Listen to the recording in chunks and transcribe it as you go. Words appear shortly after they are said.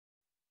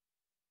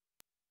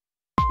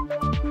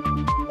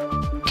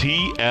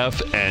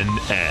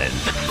TFNN.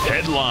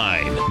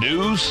 Headline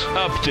News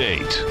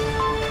Update.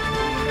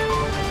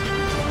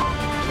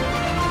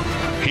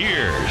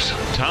 Here's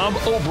Tom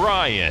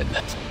O'Brien.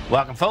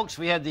 Welcome, folks.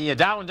 We had the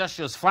Dow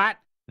Industrials flat.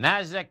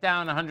 NASDAQ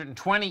down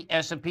 120.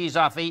 S&P's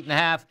off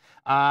 8.5.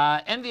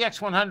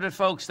 NDX 100,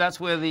 folks, that's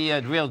where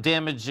the real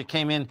damage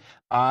came in,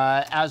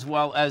 as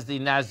well as the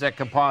NASDAQ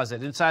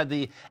composite. Inside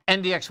the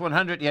NDX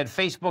 100, you had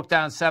Facebook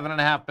down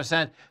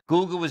 7.5%.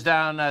 Google was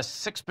down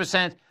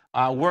 6%.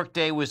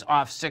 Workday was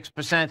off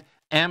 6%.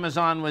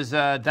 Amazon was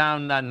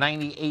down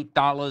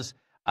 $98.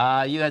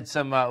 You had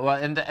some,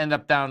 end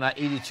up down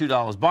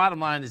 $82. Bottom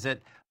line is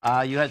that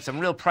you had some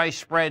real price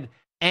spread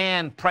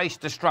and price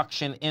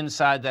destruction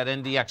inside that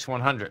NDX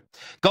 100.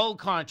 Gold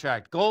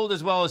contract. Gold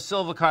as well as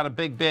silver caught a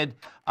big bid.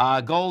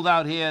 Gold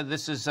out here,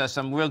 this is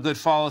some real good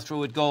follow-through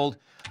with gold.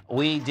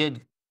 We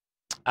did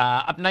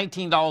up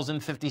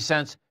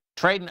 $19.50,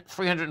 trading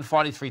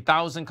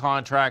 343,000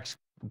 contracts.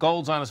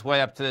 Gold's on its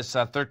way up to this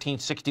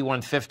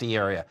 1361.50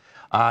 area.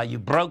 You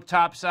broke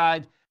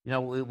topside. You know,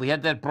 we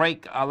had that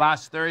break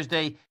last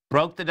Thursday,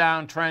 broke the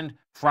downtrend.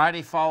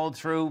 Friday followed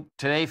through.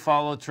 Today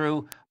followed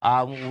through.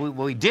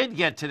 We did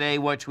get today,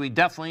 which we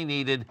definitely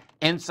needed,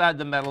 inside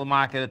the metal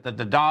market, that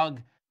the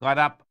dog got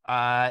up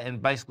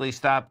and basically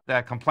stopped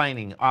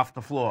complaining off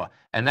the floor.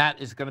 And that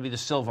is going to be the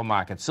silver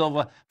market.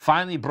 Silver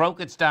finally broke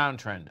its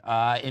downtrend,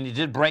 and you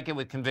did break it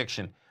with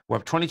conviction. We're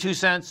up 22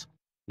 cents.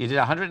 You did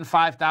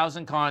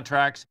 105,000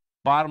 contracts.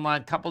 Bottom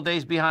line, couple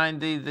days behind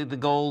the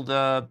gold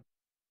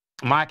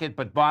market,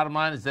 but bottom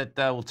line is that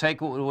we'll take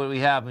what we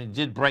have, and we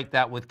did break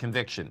that with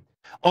conviction.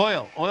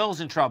 Oil's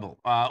in trouble.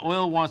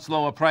 Oil wants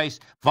lower price.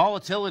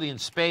 Volatility in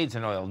spades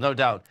in oil, no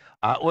doubt.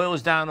 Oil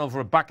is down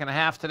over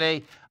 $1.50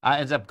 today.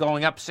 Ends up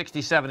going up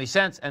 60, 70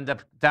 cents. Ends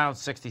up down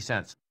 60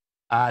 cents.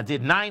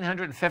 Did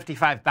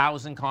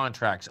 955,000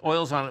 contracts.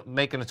 Oil's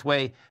making its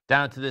way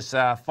down to this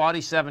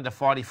 $47 to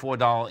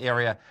 $44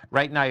 area.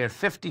 Right now, you're at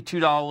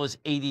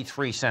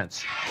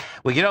 $52.83.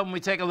 We get over and we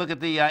take a look at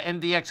the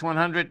NDX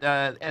 100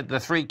 at the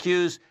 3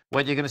 Qs.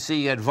 What you're going to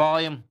see at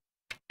volume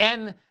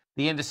and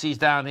the indices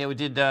down here. We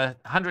did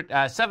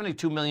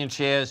 172 million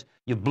shares.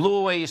 You blew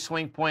away your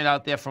swing point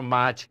out there from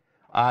March.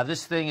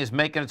 This thing is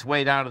making its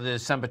way down to the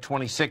December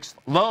 26th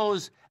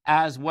lows,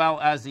 as well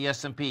as the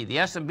S&P. The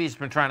S&P's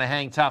been trying to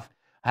hang tough,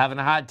 having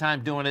a hard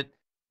time doing it.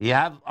 You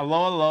have a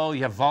lower low.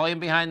 You have volume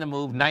behind the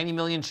move, 90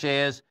 million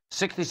shares,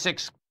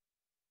 66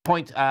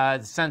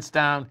 cents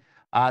down.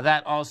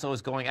 That also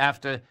is going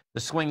after the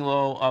swing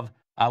low of,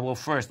 well,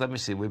 first, let me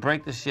see. We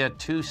break this here,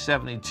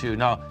 272.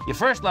 No, your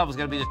first level is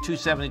going to be the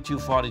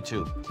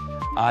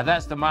 272.42.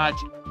 That's the March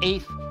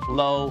 8th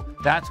low.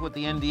 That's what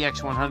the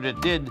NDX 100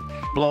 did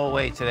blow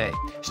away today.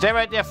 Stay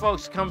right there,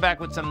 folks. Come back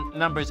with some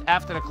numbers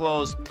after the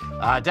close.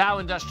 Dow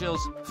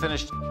Industrials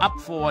finished up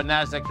 4,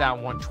 NASDAQ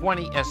down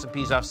 120,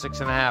 S&P's off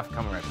 6.5.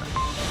 Coming right back.